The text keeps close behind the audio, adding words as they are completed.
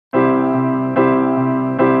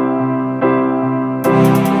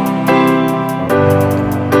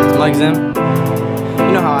like Zimm?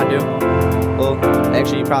 You know how I do. Well,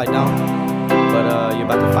 actually you probably don't, but you're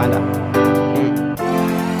about to find out.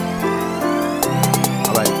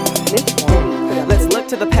 Alright. Let's look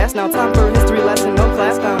to the past now, time for a history lesson, no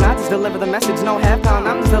class bound. I just deliver the message, no half pound.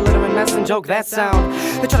 I'm just a littering mess and joke that sound.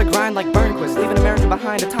 They try to grind like burnquist, leaving America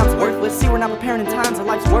behind, a time's worthless. See, we're not preparing in times, our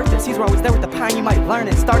life's worth it. Seeds were always there with the pine, you might learn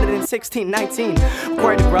it. Started in 1619,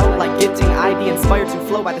 required to grow like getting ID, inspired to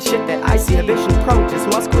flow by the shit that I see. Hibition-pro, just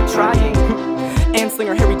must quit trying.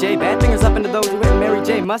 Anslinger, Harry J, bad fingers up into those who hit Mary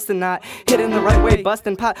J. Musta not hit in the right way,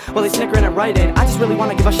 bustin' pot while they snickerin at Rite-Aid. I just really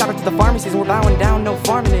wanna give a shout out to the farming season. We're bowing down, no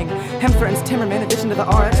farmening. Hemp threatens timberman, addition to the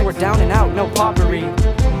RX, and we're down and out, no paupery.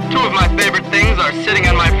 Two of my favorite things are sitting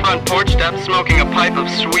on my front porch step, smoking a pipe of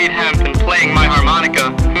sweet hemp and playing my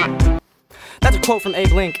harmonica. That's a quote from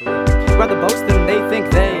Abe Link. Rather boast than they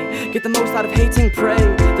think they get the most out of hating prey.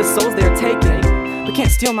 The souls they're taking, but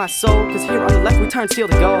can't steal my soul, cause here on the left we turn steel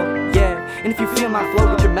to gold. Yeah, and if you feel my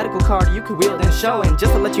flow with your medical card, you could wield and show. And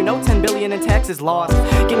just to let you know, 10 billion in taxes lost.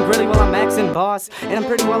 Getting gritty while I'm maxing boss, and I'm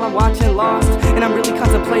pretty while I'm watching Lost. And I'm really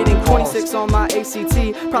contemplating 26 on my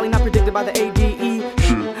ACT, probably not predicted by the ADE.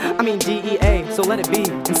 I mean DEA, so let it be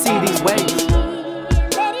and see these ways.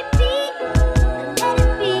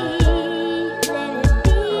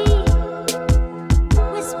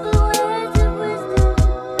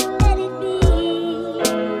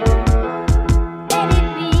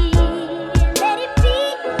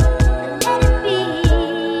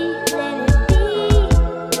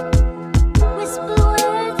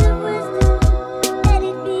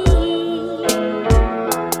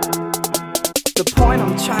 The point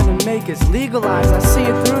I'm trying to make is legalized. I see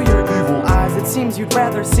it through your evil eyes. It seems you'd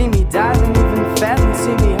rather see me die than even fathom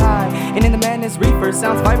see me high. And in the madness reefer,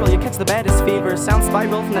 sounds viral, you catch the baddest fever. Sounds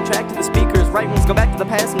spiral from the track to the speakers. Right ones go back to the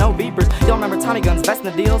past, no beepers. Y'all remember Tommy guns, best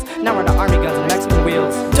in the deals. Now we're the army guns and the Mexican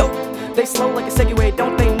wheels. Dope! They slow like a Segway,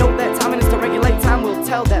 don't they know that timing is to regulate? Time will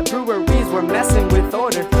tell that breweries were messing with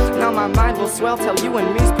order. Now my mind will swell, tell you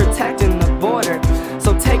and me's protecting the border.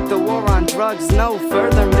 So take the war on drugs no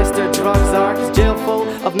further, Mr. Drug Czar. Cause jail full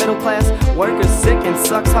of middle class workers, sick and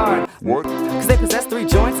sucks hard. What? Cause they possess 3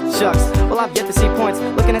 joints? Shucks, well I've yet to see points.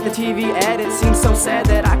 Looking at the TV ad, it seems so sad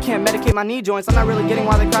that I can't medicate my knee joints. I'm not really getting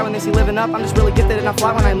why they cry when they see living up. I'm just really gifted and I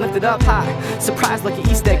fly when I'm lifted up high. Surprised like an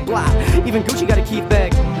Easter egg, blah. Even Gucci got a Keith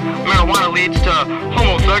bag. Marijuana leads to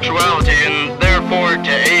homosexuality and therefore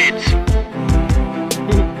to AIDS.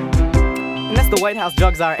 And that's the White House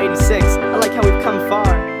drug czar, 86. I like how we've come far.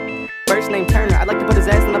 First name Turner, I'd like to put his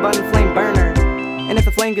ass in the button flame burner. And if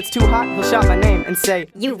the flame gets too hot, he'll shout my name and say,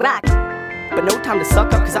 "You rock." But no time to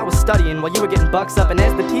suck up, cause I was studying while you were getting bucks up. And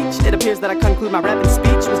as the teach, it appears that I conclude my rapping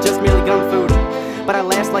speech was just merely gun food. But I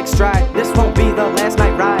last like stride, this won't be the last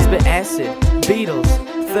night ride. Spit acid, Beatles,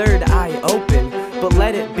 third eye open. But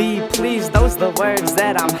let it be, please, those the words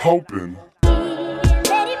that I'm hoping.